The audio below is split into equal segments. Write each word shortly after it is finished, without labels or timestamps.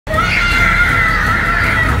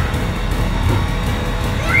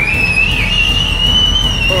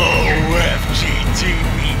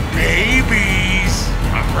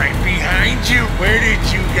Where did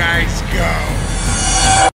you guys go?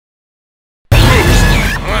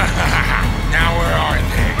 Now where are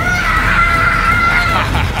they?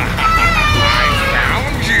 I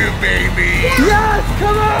found you, baby. Yes,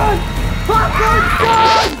 come on! Popcorn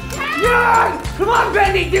time! Yes! Come on,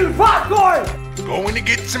 Bendy, dude, popcorn! Going to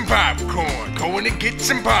get some popcorn. Going to get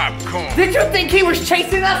some popcorn. Did you think he was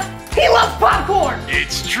chasing us? He loves popcorn!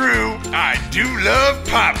 It's true. I do love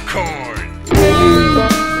popcorn.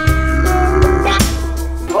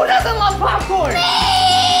 Who doesn't love popcorn?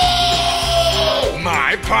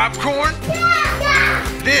 My popcorn?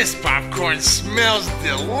 This popcorn smells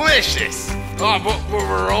delicious. Oh, but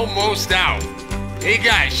we're almost out. Hey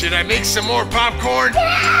guys, should I make some more popcorn?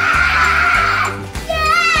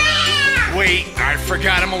 Wait, I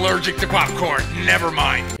forgot I'm allergic to popcorn. Never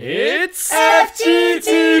mind. It's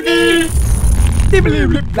FGTEEV!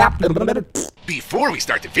 Before we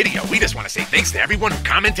start the video, we just want to say thanks to everyone who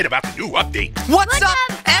commented about the new update. What's up,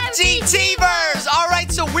 FGTEEVers? All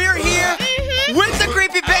right, so we're here with the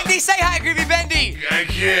Creepy Bendy. Say hi, Creepy Bendy. I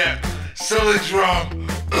can't. Something's wrong.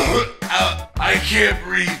 I can't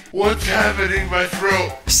breathe. What's happening in my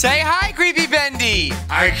throat? Say hi, Creepy Bendy.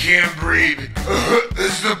 I can't breathe.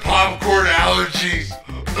 This is the popcorn allergies.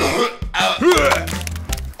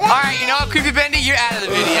 All right, you know what, Creepy Bendy? You're out of the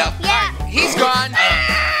video. Yeah. He's gone.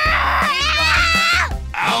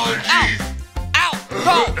 Allergies. Out.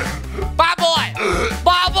 Go. Bye, boy.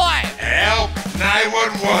 Bye, boy. Help.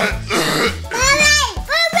 911.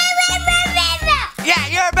 Yeah,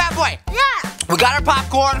 you're a bad boy. Yeah. We got our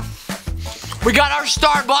popcorn. We got our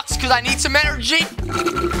Starbucks because I need some energy.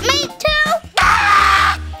 Me too.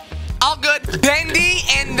 All good. Bendy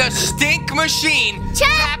and the Stink Machine.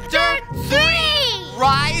 Chapter 3.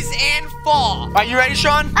 Rise and fall. Are you ready,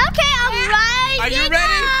 Shawn? Okay, I'm rising. Are you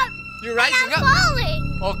ready? Up. You're rising I'm up. falling.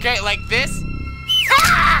 Okay, like this.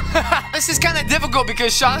 This is kind of difficult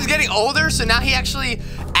because Shawn's getting older, so now he actually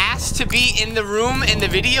asked to be in the room in the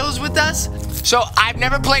videos with us. So I've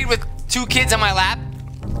never played with 2 kids on my lap.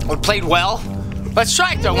 Or played well. Let's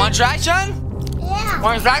try it though. Want to try, Shawn? Yeah.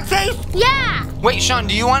 Want to try, Chase? Yeah. Wait, Shawn,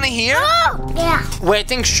 do you want to hear? Oh. Yeah. Wait, I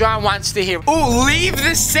think Shawn wants to hear. Ooh, leave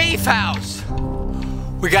the safe house.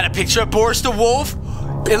 We got a picture of Boris the Wolf.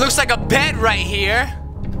 It looks like a bed right here.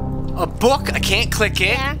 A book, I can't click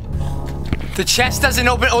it. Yeah. The chest doesn't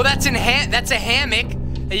open. Oh, that's a hammock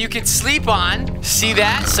that you can sleep on. See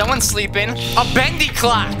that? Someone's sleeping. A bendy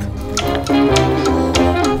clock.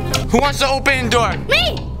 Who wants to open the door?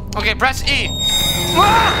 Me. Okay, press E.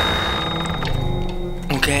 Ah!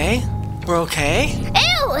 Okay, we're okay.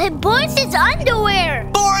 Ew, Boris's underwear.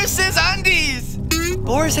 Boris's undies.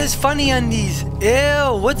 Boris has funny undies.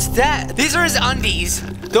 Ew, what's that? These are his undies.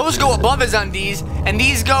 Those go above his undies, and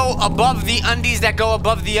these go above the undies that go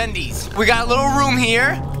above the undies. We got a little room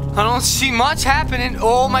here. I don't see much happening.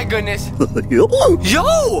 Oh my goodness. Yo!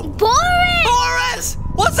 Boris! Boris!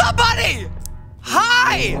 What's up, buddy?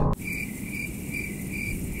 Hi!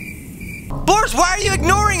 Boris, why are you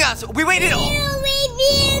ignoring us? We waited. That's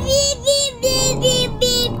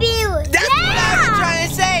what I was trying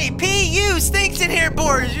to say. P.U. stinks in here,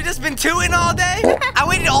 Boris. You just been tooting all day? I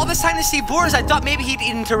waited all this time to see Boris. I thought maybe he'd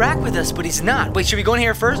interact with us, but he's not. Wait, should we go in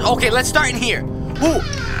here first? Okay, let's start in here. Ooh.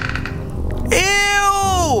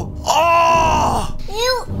 Ew! Oh!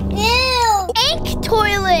 Ew, ew. Ink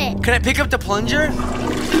toilet. Can I pick up the plunger?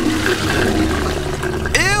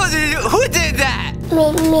 Ew, who did that?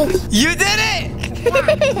 Me. You did it!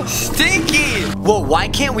 Stinky! Whoa, why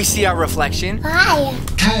can't we see our reflection? Hi.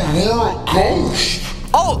 You were a ghost.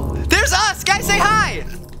 Oh, there's us! Guys, say hi!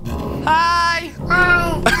 Hi!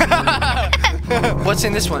 Hi. What's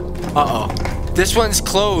in this one? Uh-oh. This one's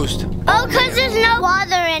closed. Oh, because there's no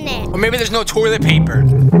water in it. Or maybe there's no toilet paper.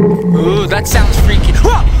 Ooh, that sounds freaky.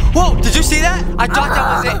 Whoa! Whoa, did you see that? I thought that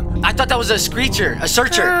was it. I thought that was a screecher, a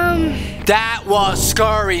searcher. That was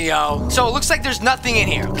scary, yo. So it looks like there's nothing in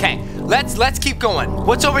here. Okay, let's keep going.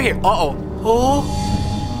 What's over here? Uh-oh. Oh.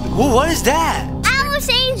 Whoa, what is that? Alice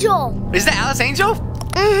Angel. Is that Alice Angel?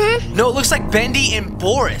 Mm-hmm. No, it looks like Bendy and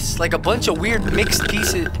Boris. Like a bunch of weird mixed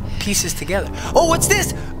pieces together. Oh, what's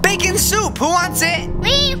this? Bacon soup. Who wants it?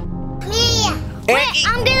 Me. Wait,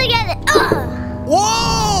 I'm gonna get it. Ugh.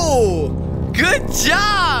 Whoa! Good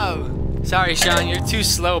job! Sorry, Shawn, you're too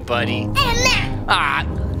slow, buddy. Ah,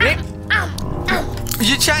 Nick.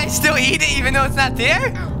 You try and still eat it even though it's not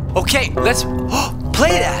there? Okay, let's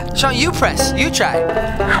play that. Shawn, you press. You try.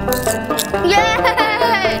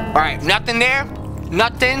 Yay! All right, nothing there.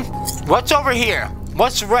 Nothing. What's over here?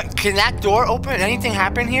 What's right? Can that door open? Anything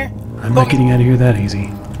happen here? I'm not getting out of here that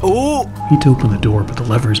easy. Ooh. Need to open the door, but the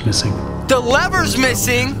lever's missing. The lever's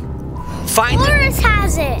missing? Boris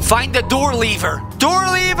has it. Find the door lever. Door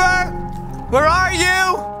lever! Where are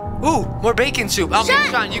you? Ooh, more bacon soup. Okay,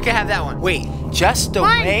 Shawn, you can have that one. Wait, just the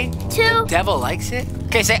way the devil likes it?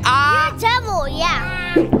 Okay, say ah. You're a devil,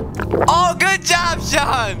 yeah. Oh, good job,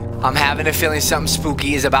 Shawn. I'm having a feeling something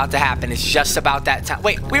spooky is about to happen. It's just about that time.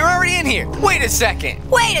 Wait, we were already in here. Wait a second.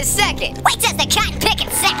 Wait just a cotton picking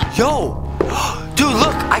second. Yo, dude,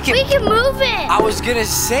 look, We can move it. I was gonna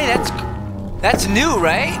say that's new,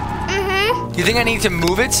 right? Mm-hmm. You think I need to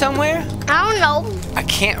move it somewhere? I don't know. I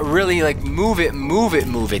can't really like move it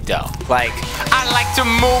though. Like, I like to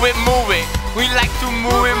move it. We like to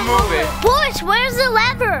move it. Boris, where's the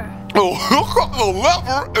lever? Oh, the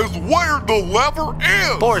lever is where the lever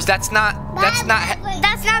is. Boris, that's not That's not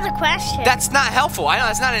the question. that's not helpful. I know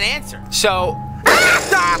that's not an answer. So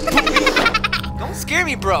stop. Don't scare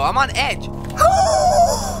me, bro. I'm on edge. You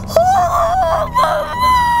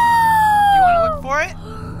wanna look for it?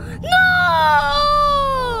 No!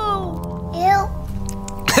 Ew.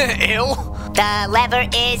 Ew. The lever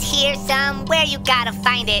is here somewhere, you gotta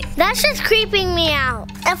find it. That's just creeping me out.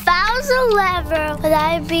 If I was a lever, would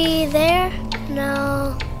I be there?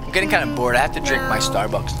 No. I'm getting kind of bored. I have to drink my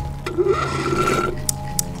Starbucks.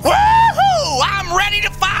 Woohoo! I'm ready to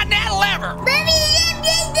find that lever.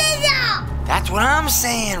 That's what I'm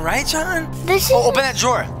saying, right, Shawn? This is. Oh, open that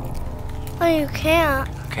drawer. Oh, you can't.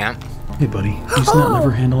 Can't. Hey, buddy, you seen that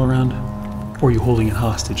lever handle around? Or are you holding it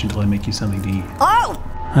hostage until I make you something to eat? Oh!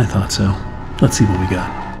 I thought so. Let's see what we got.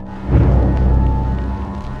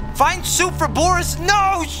 Find soup for Boris.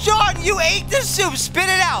 No, Shawn, you ate the soup. Spit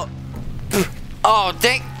it out. Oh,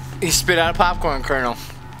 dang. You spit out a popcorn kernel.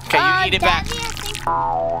 Okay, you eat it back.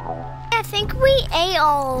 I think we ate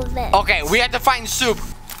all of it. Okay, we have to find soup.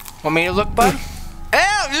 Want me to look, bud?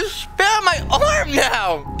 Ew, you spit on my arm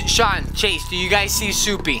now. Shawn, Chase, do you guys see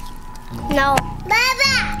Soupy? No.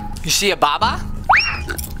 Baba! You see a Baba?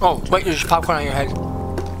 Oh, wait, there's popcorn on your head.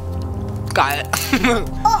 Got it.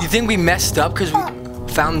 You think we messed up because we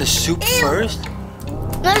found the soup first?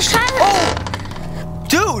 Let's try it. Oh!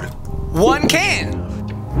 Dude, one can.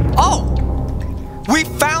 Oh! We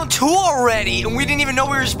found two already and we didn't even know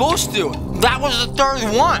we were supposed to. That was the third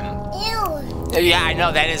one. Ew. Yeah, I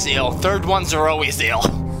know, that is ill. Third ones are always ill.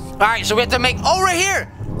 All right, so we have to make, oh, right here.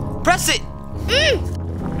 Press it.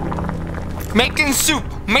 Making soup.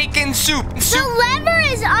 The lever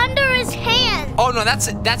is under his hand. Oh, no,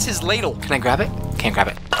 that's his ladle. Can I grab it? Can't grab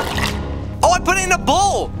it. Oh, I put it in a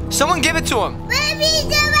bowl. Someone give it to him.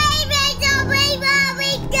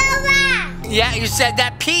 Yeah, you said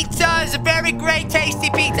that pizza is a very great, tasty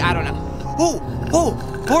pizza. I don't know.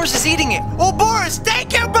 Oh, Boris is eating it. Oh, Boris,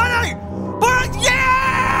 thank you, buddy. Boris,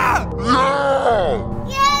 yeah!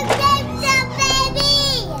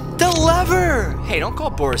 The lever! Hey, don't call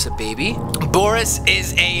Boris a baby. Boris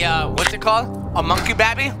is a, what's it called? A monkey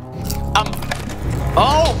baby?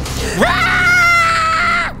 Oh!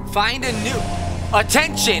 Find a new...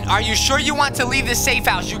 Attention! Are you sure you want to leave the safe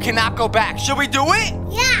house? You cannot go back. Should we do it?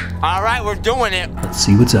 Yeah. All right, we're doing it. Let's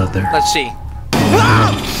see what's out there. Let's see.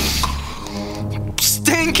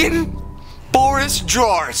 Stinking Boris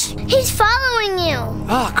drawers. He's following you.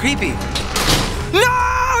 Oh, creepy.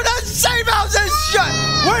 No! The safe house is shut!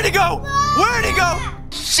 Where'd he go? Where'd he go?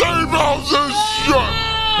 Safe house is shut.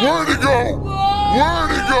 Where'd he go?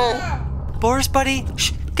 Where'd he go? Boris, buddy,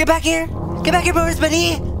 shh, get back here. Get back here, Boris,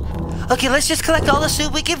 buddy. Okay, let's just collect all the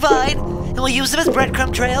soup we can find, and we'll use them as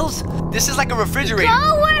breadcrumb trails. This is like a refrigerator.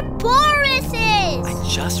 Go where Boris is. I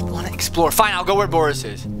just want to explore. Fine, I'll go where Boris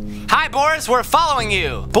is. Hi, Boris, we're following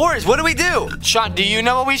you. Boris, what do we do? Shawn, do you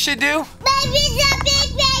know what we should do?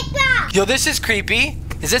 Yo, this is creepy.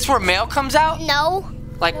 Is this where mail comes out? No.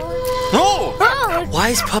 Like, oh! Why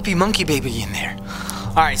is Puppy Monkey Baby in there?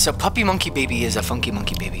 All right, so Puppy Monkey Baby is a funky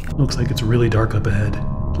monkey baby. Looks like it's really dark up ahead.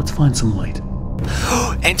 Let's find some light.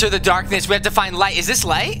 Enter the darkness. We have to find light. Is this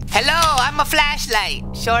light? Hello, I'm a flashlight.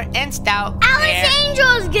 Short and stout. Alice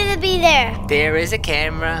Angel's gonna be there. There is a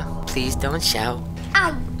camera. Please don't shout.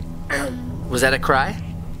 Was that a cry?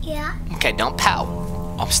 Yeah. Okay, don't pout.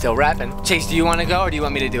 I'm still rapping. Chase, do you want to go or do you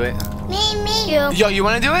want me to do it? Me. Yo, you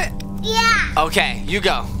want to do it? Yeah. Okay, you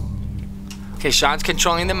go. Okay, Shawn's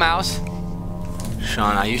controlling the mouse.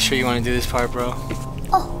 Shawn, are you sure you want to do this part, bro?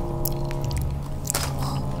 Oh.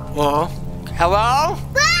 Whoa. Hello?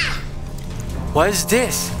 Ah! What is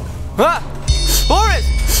this? Ah! Boris!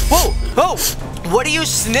 Whoa! Oh! What are you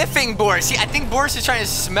sniffing, Boris? See, I think Boris is trying to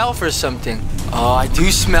smell for something. Oh, I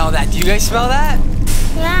do smell that. Do you guys smell that?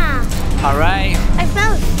 Yeah. All right. I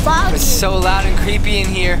smell foggy. It's so loud and creepy in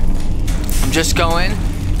here. I'm just going.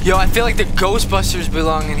 Yo, I feel like the Ghostbusters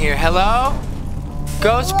belong in here. Hello?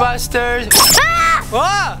 Ghostbusters. Ah!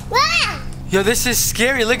 Ah! Ah! Yo, this is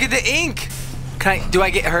scary. Look at the ink. Do I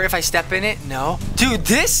get hurt if I step in it? No. Dude,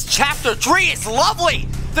 this chapter 3 is lovely.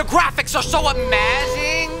 The graphics are so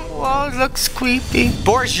amazing. Whoa, it looks creepy.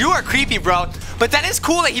 Boris, you are creepy, bro. But that is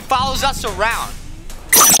cool that he follows us around.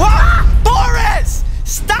 Whoa! Boris!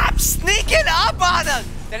 Stop sneaking up on us.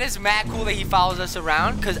 That is mad cool that he follows us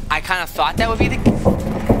around, because I kind of thought that would be the...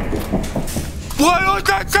 What was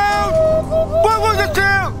that sound? What was the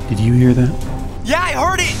sound? Did you hear that? Yeah, I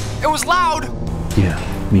heard it. It was loud. Yeah,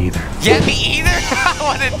 me either. Yeah, me either?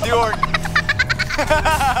 What a dork.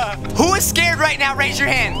 Who is scared right now? Raise your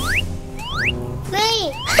hand.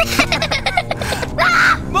 Me.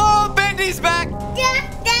 Oh, Bendy's back.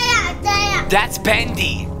 There. That's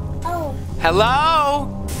Bendy. Oh.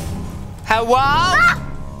 Hello? Hello?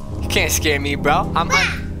 You can't scare me, bro. I'm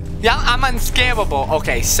unscareable.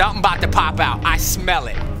 Okay, something about to pop out. I smell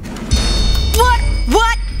it. What?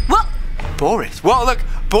 Boris. Whoa, look.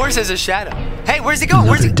 Boris has a shadow. Hey, where's he going?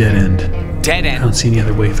 Another dead end. Dead I end. don't see any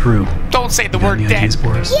other way through. Don't say the Got word any dead. ideas,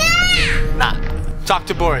 Boris? Nah. Talk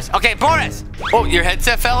to Boris. Okay, Boris. Oh, your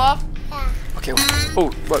headset fell off? Yeah. Okay.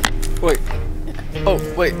 Oh, wait. Oh,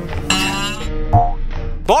 wait.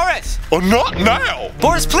 Boris! Oh, not now!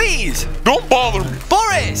 Boris, please! Don't bother me.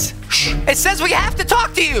 Boris! Shh. It says we have to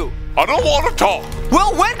talk to you! I don't want to talk.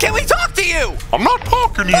 Well, when can we talk to you? I'm not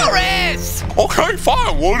talking to you. Boris! Okay,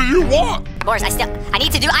 fine. What do you want? Boris, I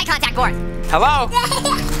need to do eye contact, Boris. Hello?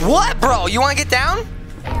 What, bro? You want to get down?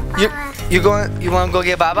 You want to go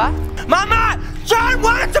get Baba? Mama! John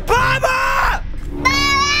wants a Baba!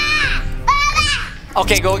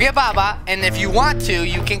 Okay, go get Baba, and if you want to,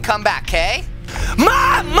 you can come back, okay?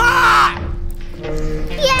 Mama!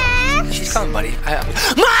 Yes. She's coming, buddy.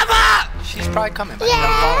 Mama! She's probably coming, buddy.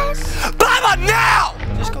 Yes. Baba, now!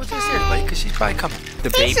 Just go to the stairs, buddy, because she's probably coming. The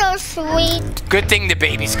baby. He's so sweet. Good thing the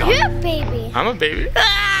baby's gone. You're a baby. I'm a baby.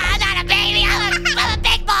 I'm not a baby. I'm a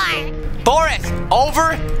big boy. Boris,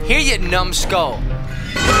 over here, you numbskull.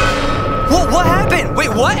 Whoa, what happened? Wait,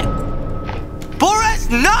 what? Boris,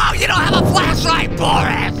 no, you don't have a flashlight,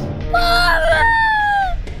 Boris!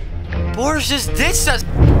 Boris just ditched us.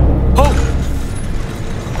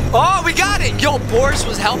 Oh, we got it. Yo, Boris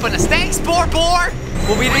was helping us. Thanks, Boar.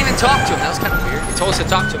 Well, we didn't even talk to him. That was kind of weird. He told us to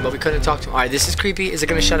talk to him, but we couldn't talk to him. All right, this is creepy. Is it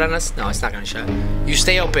gonna shut on us? No, it's not gonna shut. You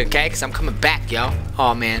stay open, okay? Because I'm coming back, yo.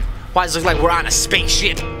 Oh, man. Why does it look like we're on a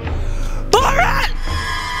spaceship? Boris!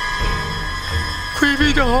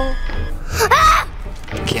 Creepy dog.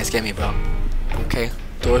 You can't scare me, bro. Okay,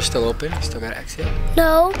 door's still open. You still gotta exit.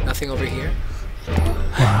 No. Nothing over here.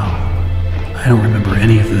 Wow. I don't remember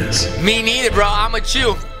any of this. Me neither, bro. I'm with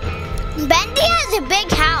you. Bendy has a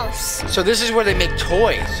big house. So this is where they make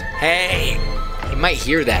toys. Hey, you might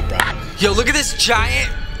hear that, bro. Yo, look at this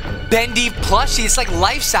giant Bendy plushie. It's like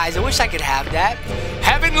life size. I wish I could have that.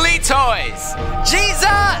 Heavenly toys.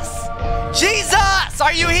 Jesus! Jesus,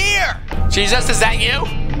 are you here? Jesus, is that you?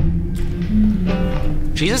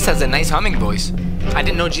 Jesus has a nice humming voice. I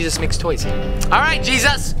didn't know Jesus makes toys. All right,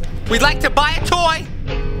 Jesus, we'd like to buy a toy.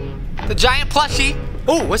 The giant plushie.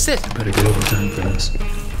 Oh, what's this? Better get overtime for this.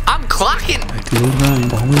 I'm clocking. Back to the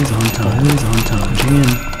grind. Always on time. Always on time. Jim.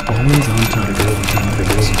 Always on time. Get overtime.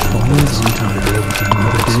 Always on time. Get overtime.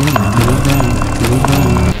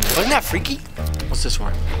 Wasn't that freaky? What's this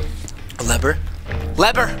one? A lever.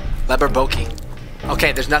 Lever bokeh.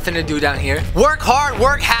 Okay, there's nothing to do down here. Work hard,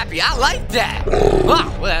 work happy. I like that.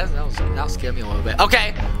 Wow, well, that'll scare me a little bit.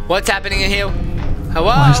 Okay, what's happening in here? Hello?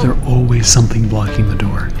 Why is there always something blocking the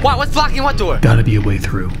door? Why? What's blocking what door? Gotta be a way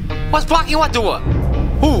through. What's blocking what door?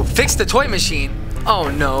 Ooh, fix the toy machine. Oh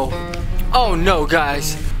no. Oh no,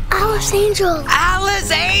 guys. Alice Angel. Alice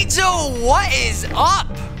Angel, what is up?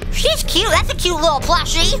 She's cute. That's a cute little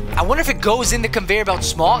plushie. I wonder if it goes in the conveyor belt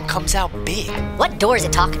small and comes out big. What door is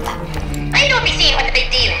it talking about? I don't be seeing what the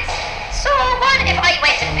big deal is. So what if I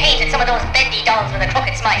went and painted some of those bendy dolls with a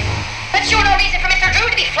crooked smile? That's sure no reason for Mr. Drew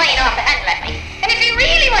to be flying off the handle at me. And if he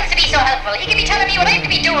really wants to be so helpful, he can be telling me what I have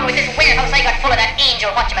to be doing with this warehouse I got full of that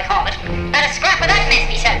angel whatchamacallit. Not a scrap of that mess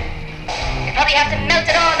myself. You'd probably have to melt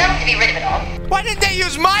it all down to be rid of it all. Why didn't they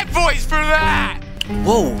use my voice for that?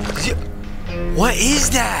 Whoa. What is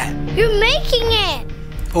that? You're making it.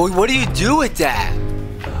 Oh, what do you do with that?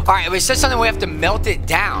 All right, it says something we have to melt it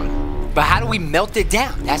down. But how do we melt it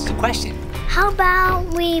down? That's the question. How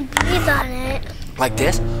about we breathe on it? Like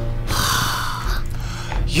this?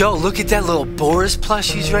 Yo, look at that little Boris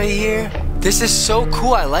plushies right here. This is so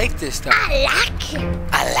cool. I like this stuff. I like it.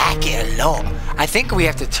 I like it a lot. I think we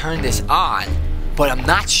have to turn this on, but I'm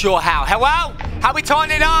not sure how. Hello? How we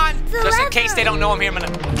turn it on? Just in case they don't know I'm here, I'm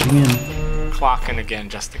gonna clock in again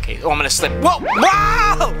just in case. Oh, I'm gonna slip. Whoa!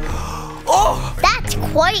 Wow! Oh! That's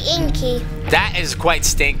It's quite inky. That is quite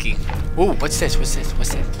stinky. Ooh, what's this? What's this?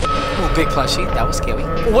 What's this? Ooh, big plushie. That was scary.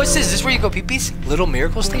 Ooh, what's this? Is this where you go pee-pees? Little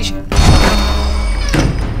miracle station?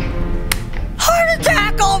 Heart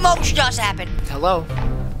attack almost just happened. Hello?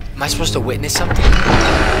 Am I supposed to witness something?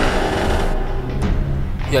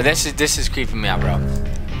 Yo, this is creeping me out, bro.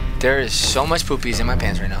 There is so much poopies in my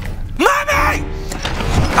pants right now. Mommy!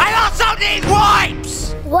 I also need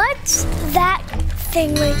wipes! What's that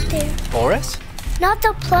thing right there? Boris? Not the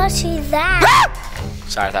plushie, that.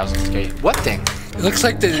 Sorry, that was scary. What thing? It looks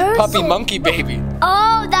like the puppy monkey baby.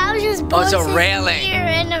 Oh, that was just Oh, it's a railing. Here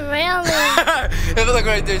and a railing. If you look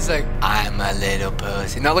right there, it's like, I'm a little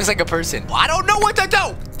pussy. No, it looks like a person. I don't know what to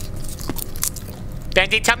do.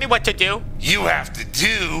 Bendy, tell me what to do. You have to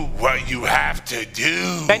do what you have to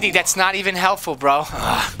do. Bendy, that's not even helpful, bro.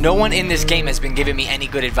 No one in this game has been giving me any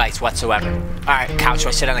good advice whatsoever. All right, couch. Do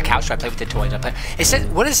I sit on the couch? Do I play with the toys? It said,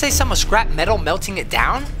 what did it say? Some scrap metal melting it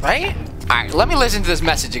down, right? All right, let me listen to this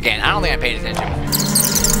message again. I don't think I paid attention.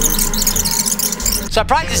 So I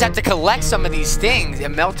probably just have to collect some of these things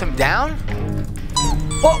and melt them down.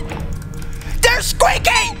 Whoa! They're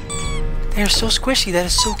squeaky! They're so squishy. That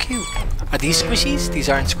is so cute. Are these squishies? These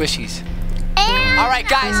aren't squishies. All right,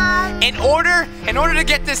 guys. In order to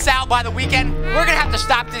get this out by the weekend, we're gonna have to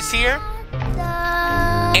stop this here,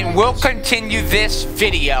 and we'll continue this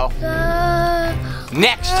video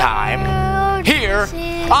next time here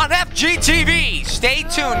on FGTEEV. Stay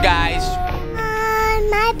tuned, guys. On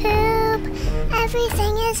my poop,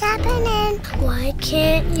 everything is happening. Why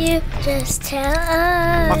can't you just tell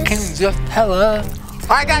us? Why can't you just tell us?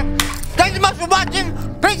 All right, guys. Thanks so much for watching.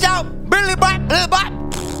 Peace out. Beleeda.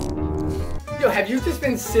 Yo, have you just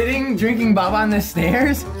been sitting drinking Baba on the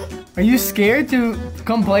stairs? Are you scared to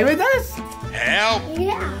come play with us? Help!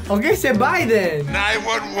 Yeah. Okay, say bye then.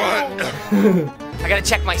 911. I gotta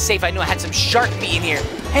check my safe. I knew I had some shark meat in here.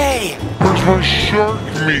 Hey. Where's my shark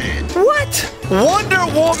meat? What? Wonder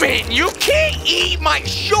Woman, you can't eat my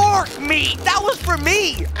shark meat. That was for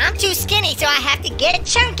me. I'm too skinny, so I have to get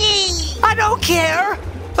chunky. I don't care.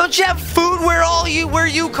 Don't you have food where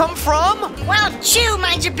you come from? Well, chew,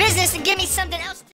 mind your business and give me something else.